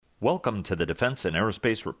Welcome to the Defense and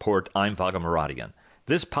Aerospace Report. I'm Vago Muradian.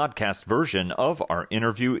 This podcast version of our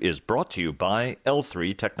interview is brought to you by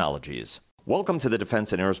L3 Technologies. Welcome to the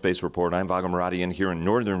Defense and Aerospace Report. I'm Vago Muradian here in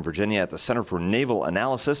Northern Virginia at the Center for Naval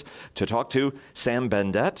Analysis to talk to Sam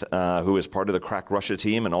Bendett, who is part of the Crack Russia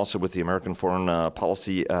team and also with the American Foreign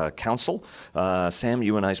Policy Council. Sam,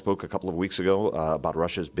 you and I spoke a couple of weeks ago about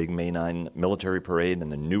Russia's big May 9 military parade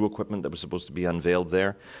and the new equipment that was supposed to be unveiled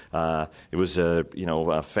there. It was a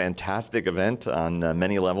fantastic event on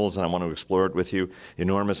many levels, and I want to explore it with you.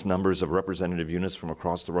 Enormous numbers of representative units from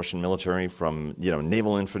across the Russian military, from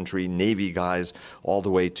naval infantry, Navy guys, all the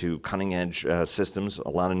way to cutting-edge systems. A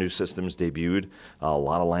lot of new systems debuted, a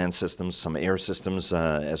lot of land systems, some air systems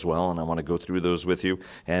as well, and I want to go through those with you.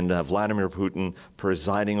 And Vladimir Putin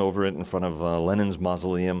presiding over it in front of Lenin's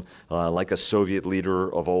mausoleum, like a Soviet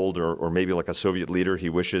leader of old, or maybe like a Soviet leader he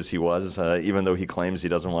wishes he was, even though he claims he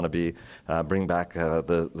doesn't want to bring back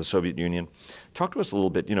the Soviet Union. Talk to us a little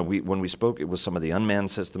bit. When we spoke, it was some of the unmanned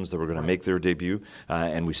systems that were going to make their debut,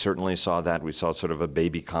 and we certainly saw that. We saw sort of a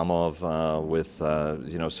baby Kamov with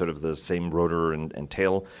sort of the same rotor and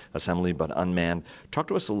tail assembly, but unmanned. Talk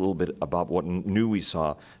to us a little bit about what new we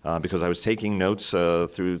saw, because I was taking notes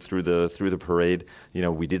through the parade.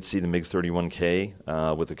 We did see the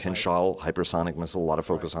MiG-31K with the Kinzhal hypersonic missile. A lot of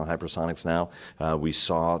focus on hypersonics now. We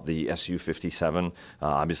saw the Su-57,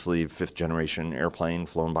 obviously fifth generation airplane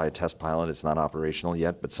flown by a test pilot. It's not operational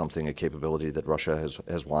yet, but a capability that Russia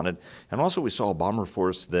has wanted. And also we saw a bomber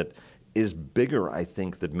force that is bigger, I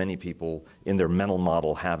think, than many people in their mental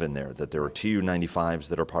model have in there, that there are Tu-95s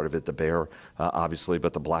that are part of it, the Bear, obviously,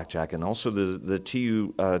 but the Blackjack, and also the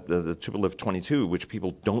Tupolev 22, which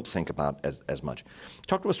people don't think about as much.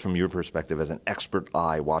 Talk to us from your perspective as an expert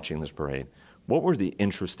eye watching this parade. What were the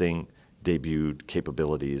interesting debuted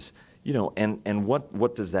capabilities, and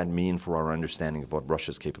what does that mean for our understanding of what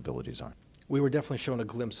Russia's capabilities are? We were definitely shown a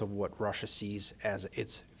glimpse of what Russia sees as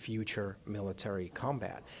its future military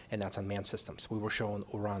combat, and that's unmanned systems. We were shown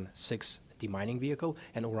Uran-6 demining vehicle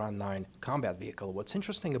and Uran-9 combat vehicle. What's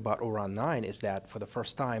interesting about Uran-9 is that for the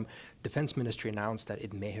first time, Defense Ministry announced that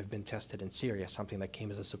it may have been tested in Syria, something that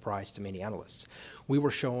came as a surprise to many analysts. We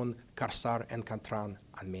were shown Karsar and Kantran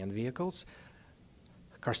unmanned vehicles.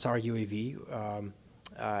 Karsar UAV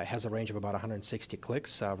has a range of about 160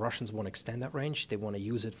 clicks. Russians want to extend that range. They want to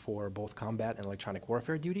use it for both combat and electronic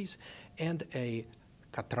warfare duties. And a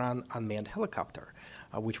Katran unmanned helicopter,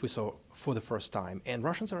 which we saw for the first time. And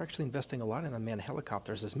Russians are actually investing a lot in unmanned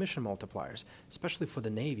helicopters as mission multipliers, especially for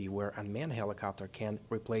the Navy, where unmanned helicopter can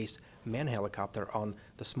replace manned helicopter on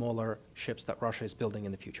the smaller ships that Russia is building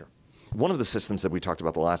in the future. One of the systems that we talked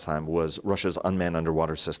about the last time was Russia's unmanned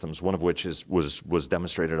underwater systems, one of which was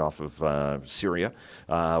demonstrated off of Syria,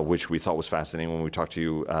 which we thought was fascinating when we talked to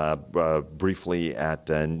you briefly at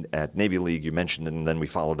Navy League. You mentioned it, and then we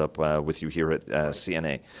followed up with you here at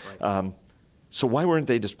CNA. Right. So why weren't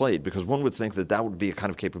they displayed? Because one would think that would be a kind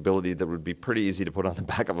of capability that would be pretty easy to put on the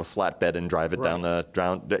back of a flatbed and drive it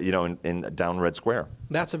down Red Square.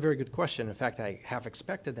 That's a very good question. In fact, I have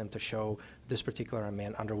expected them to show this particular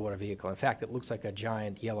unmanned underwater vehicle. In fact, it looks like a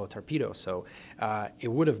giant yellow torpedo, so it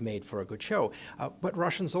would have made for a good show. But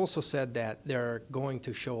Russians also said that they're going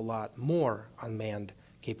to show a lot more unmanned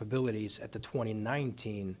capabilities at the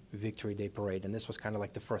 2019 Victory Day Parade, and this was kind of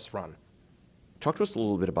like the first run. Talk to us a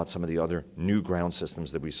little bit about some of the other new ground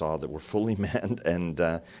systems that we saw that were fully manned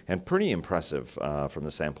and pretty impressive from the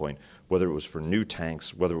standpoint, whether it was for new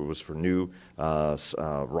tanks, whether it was for new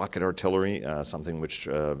rocket artillery, something which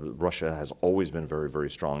Russia has always been very, very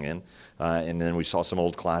strong in. And then we saw some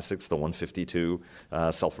old classics, the 152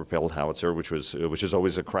 self-propelled howitzer, which is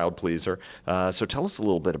always a crowd pleaser. So tell us a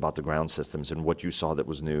little bit about the ground systems and what you saw that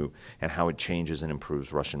was new and how it changes and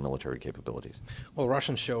improves Russian military capabilities. Well,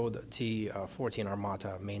 Russians showed T-14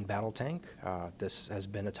 Armata main battle tank. This has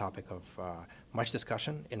been a topic of much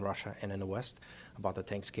discussion in Russia and in the West about the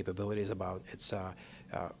tank's capabilities, about its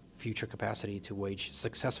future capacity to wage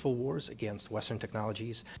successful wars against Western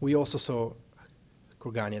technologies. We also saw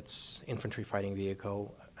Kurganets infantry fighting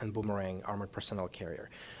vehicle and Boomerang armored personnel carrier.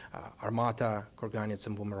 Armata, Kurganets,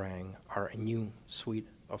 and Boomerang are a new suite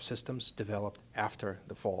of systems developed after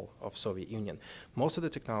the fall of Soviet Union. Most of the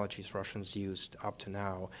technologies Russians used up to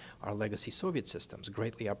now are legacy Soviet systems,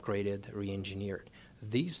 greatly upgraded, re-engineered.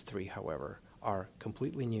 These three, however, are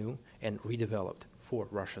completely new and redeveloped for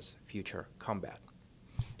Russia's future combat.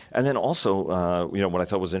 And then also, what I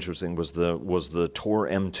thought was interesting was the Tor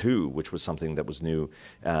M2, which was something that was new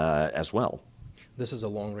as well. This is a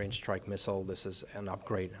long-range strike missile. This is an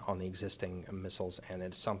upgrade on the existing missiles, and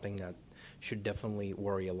it's something that should definitely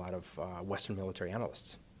worry a lot of Western military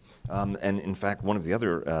analysts. And in fact, one of the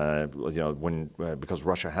other, because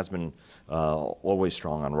Russia has been always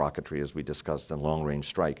strong on rocketry, as we discussed, and long-range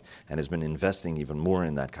strike, and has been investing even more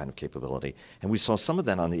in that kind of capability. And we saw some of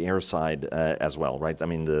that on the air side as well, right? I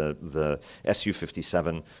mean, the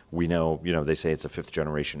Su-57, we know, they say it's a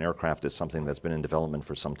fifth-generation aircraft. It's something that's been in development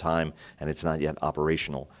for some time, and it's not yet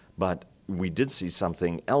operational. But we did see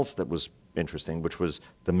something else that was interesting, which was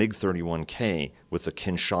the MiG-31K with the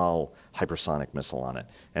Kinzhal hypersonic missile on it.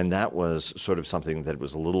 And that was sort of something that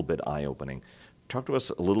was a little bit eye-opening. Talk to us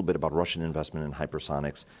a little bit about Russian investment in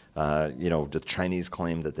hypersonics. The Chinese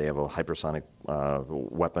claim that they have a hypersonic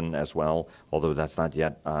weapon as well, although that's not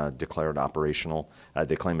yet declared operational.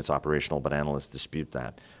 They claim it's operational, but analysts dispute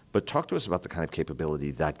that. But talk to us about the kind of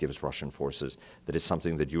capability that gives Russian forces, that is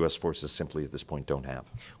something that U.S. forces simply at this point don't have.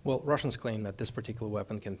 Well, Russians claim that this particular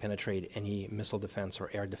weapon can penetrate any missile defense or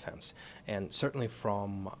air defense. And certainly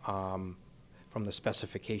from the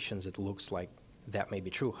specifications, it looks like that may be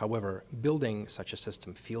true. However, building such a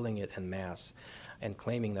system, fielding it en masse, and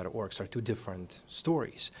claiming that it works are two different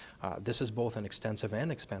stories. This is both an extensive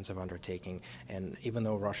and expensive undertaking, and even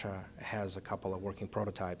though Russia has a couple of working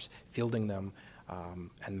prototypes, fielding them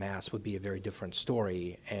en masse would be a very different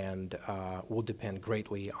story, and will depend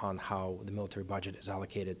greatly on how the military budget is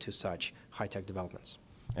allocated to such high-tech developments.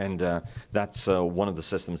 And that's one of the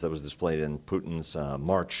systems that was displayed in Putin's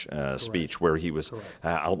March speech, where he was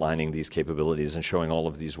outlining these capabilities and showing all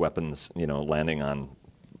of these weapons, landing on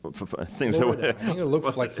things Florida. that I think it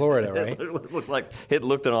looks like Florida, right? It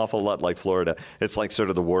looked an awful lot like Florida. It's like sort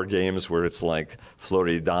of the war games where it's like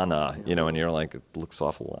Floridana, and you're like, it looks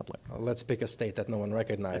awful lot like. Well, let's pick a state that no one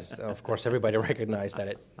recognized. Of course, everybody recognized that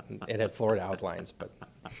it had Florida outlines, but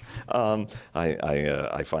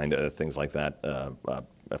I find things like that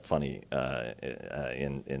funny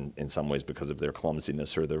in some ways because of their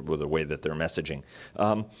clumsiness or the way that they're messaging.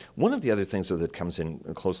 One of the other things, though, that comes in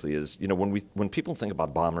closely is, when people think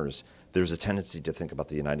about bombers, there's a tendency to think about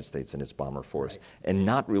the United States and its bomber force, and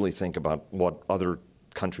not really think about what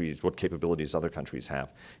capabilities other countries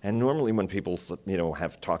have. And normally when people,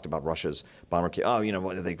 have talked about Russia's bomber,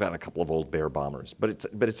 they've got a couple of old Bear bombers. But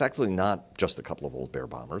it's actually not just a couple of old Bear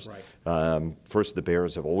bombers. Right. First, the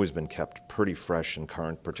Bears have always been kept pretty fresh and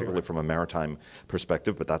current, particularly from a maritime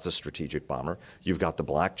perspective, but that's a strategic bomber. You've got the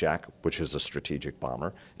Blackjack, which is a strategic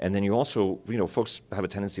bomber. And then you also, folks have a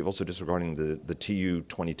tendency of also disregarding the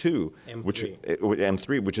Tu-22,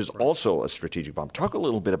 M3, which is also a strategic bomber. Talk a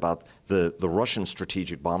little bit about the Russian strategic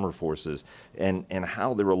bomber forces and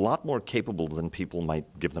how they're a lot more capable than people might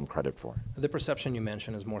give them credit for. the perception you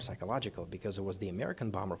mentioned is more psychological because it was the American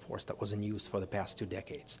bomber force that was in use for the past 2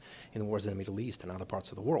 decades in wars in the Middle East and other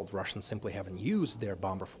parts of the world. Russians simply haven't used their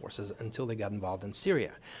bomber forces until they got involved in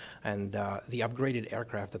Syria. And the upgraded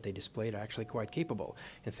aircraft that they displayed are actually quite capable.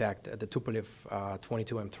 In fact, the Tupolev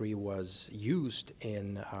 22M3 was used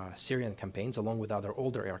in Syrian campaigns along with other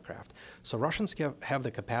older aircraft. So Russians have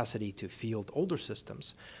the capacity to field older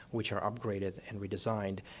systems, which are upgraded and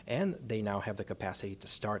redesigned, and they now have the capacity to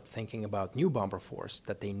start thinking about new bomber force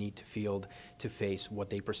that they need to field to face what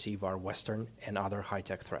they perceive are Western and other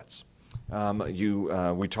high-tech threats.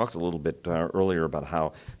 We talked a little bit earlier about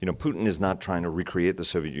how Putin is not trying to recreate the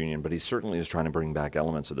Soviet Union, but he certainly is trying to bring back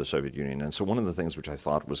elements of the Soviet Union. And so one of the things which I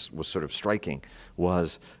thought was sort of striking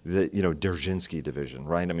was the Dzerzhinsky division,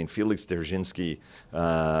 right? I mean, Felix Dzerzhinsky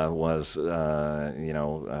was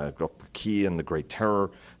key in the Great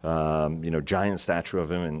Terror. Giant statue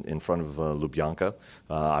of him in front of Lubyanka,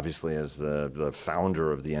 obviously as the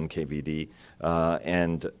founder of the NKVD,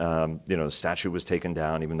 and the statue was taken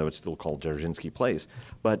down, even though it's still called Dzerzhinsky Place.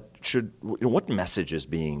 But what message is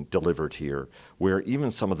being delivered here, where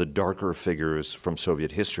even some of the darker figures from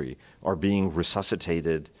Soviet history are being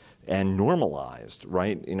resuscitated and normalized,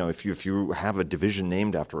 right? If you have a division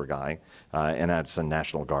named after a guy, and that's a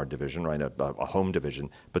National Guard division, right, a home division,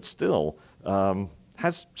 but still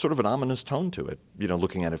has sort of an ominous tone to it,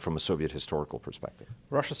 looking at it from a Soviet historical perspective.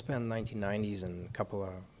 Russia spent 1990s and a couple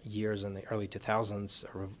of years in the early 2000s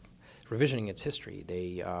revisioning its history.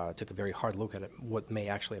 They took a very hard look at what may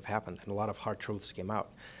actually have happened, and a lot of hard truths came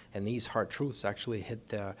out. And these hard truths actually hit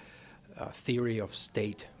the theory of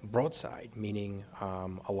state broadside, meaning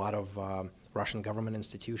a lot of Russian government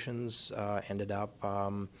institutions ended up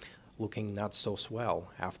looking not so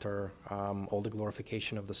swell after all the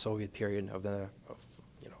glorification of the Soviet period of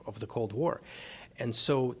the Cold War. And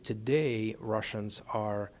so today Russians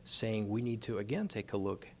are saying we need to again take a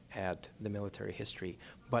look at the military history,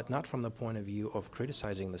 but not from the point of view of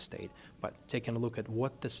criticizing the state, but taking a look at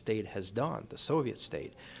what the state has done, the Soviet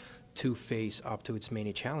state, to face up to its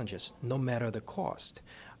many challenges, no matter the cost.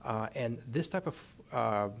 And this type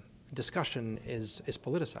of discussion is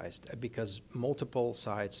politicized because multiple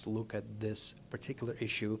sides look at this particular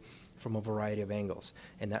issue from a variety of angles,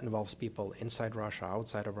 and that involves people inside Russia,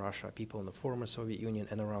 outside of Russia, people in the former Soviet Union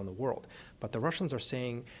and around the world. But the Russians are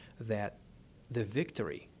saying that the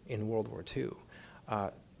victory in World War II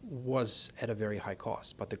was at a very high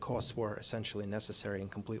cost, but the costs were essentially necessary and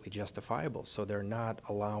completely justifiable, so they're not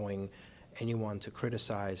allowing anyone to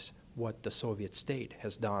criticize what the Soviet state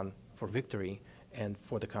has done for victory and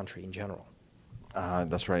for the country in general.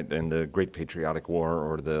 That's right, in the Great Patriotic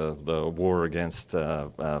War, or the war against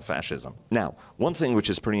fascism. Now, one thing which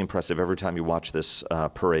is pretty impressive every time you watch this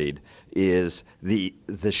parade is the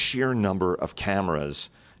sheer number of cameras,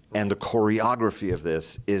 and the choreography of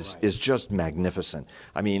this is just magnificent.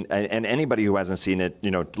 I mean, and anybody who hasn't seen it,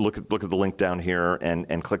 look at the link down here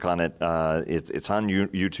and click on it. It's on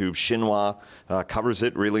YouTube. Xinhua covers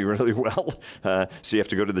it really, really well. So you have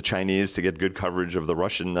to go to the Chinese to get good coverage of the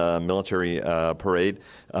Russian military parade.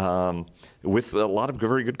 With a lot of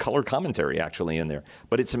very good color commentary actually in there.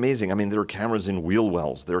 But it's amazing. I mean, there are cameras in wheel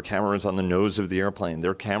wells. There are cameras on the nose of the airplane. There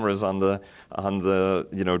are cameras on the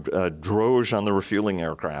droge on the refueling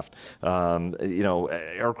aircraft.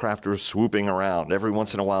 Aircraft are swooping around. Every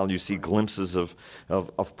once in a while, you see glimpses of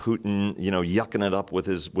Putin, yucking it up with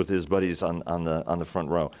his buddies on the front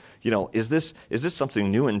row. Is this something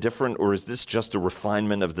new and different, or is this just a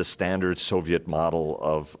refinement of the standard Soviet model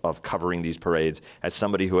of covering these parades? As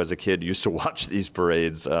somebody who, as a kid, used to watch these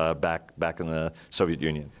parades back in the Soviet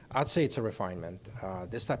Union. I'd say it's a refinement.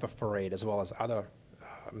 This type of parade, as well as other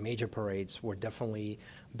major parades, were definitely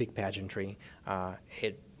big pageantry.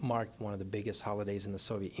 It marked one of the biggest holidays in the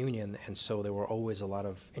Soviet Union, and so there were always a lot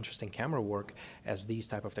of interesting camera work as these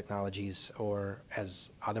type of technologies or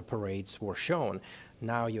as other parades were shown.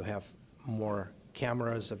 Now you have more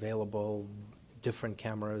cameras available, different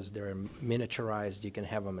cameras, they're miniaturized, you can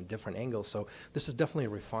have them at different angles. So this is definitely a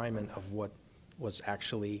refinement of what was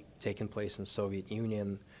actually taking place in the Soviet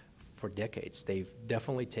Union for decades. They've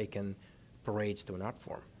definitely taken parades to an art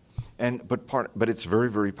form. But it's very,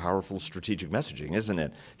 very powerful strategic messaging, isn't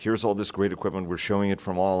it? Here's all this great equipment, we're showing it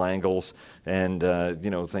from all angles, and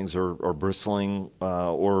things are bristling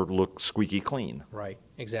or look squeaky clean. Right,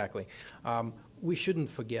 exactly. We shouldn't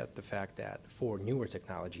forget the fact that for newer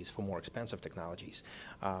technologies, for more expensive technologies,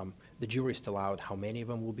 the jury is still out how many of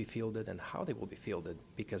them will be fielded and how they will be fielded,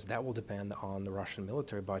 because that will depend on the Russian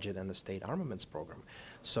military budget and the state armaments program.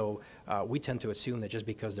 So we tend to assume that just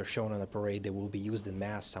because they're shown on a parade, they will be used in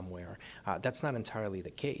mass somewhere. That's not entirely the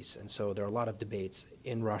case. And so there are a lot of debates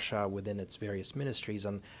in Russia within its various ministries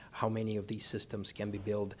on how many of these systems can be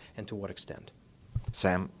built and to what extent.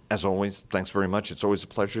 Sam, as always, thanks very much. It's always a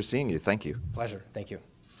pleasure seeing you. Thank you. Pleasure. Thank you.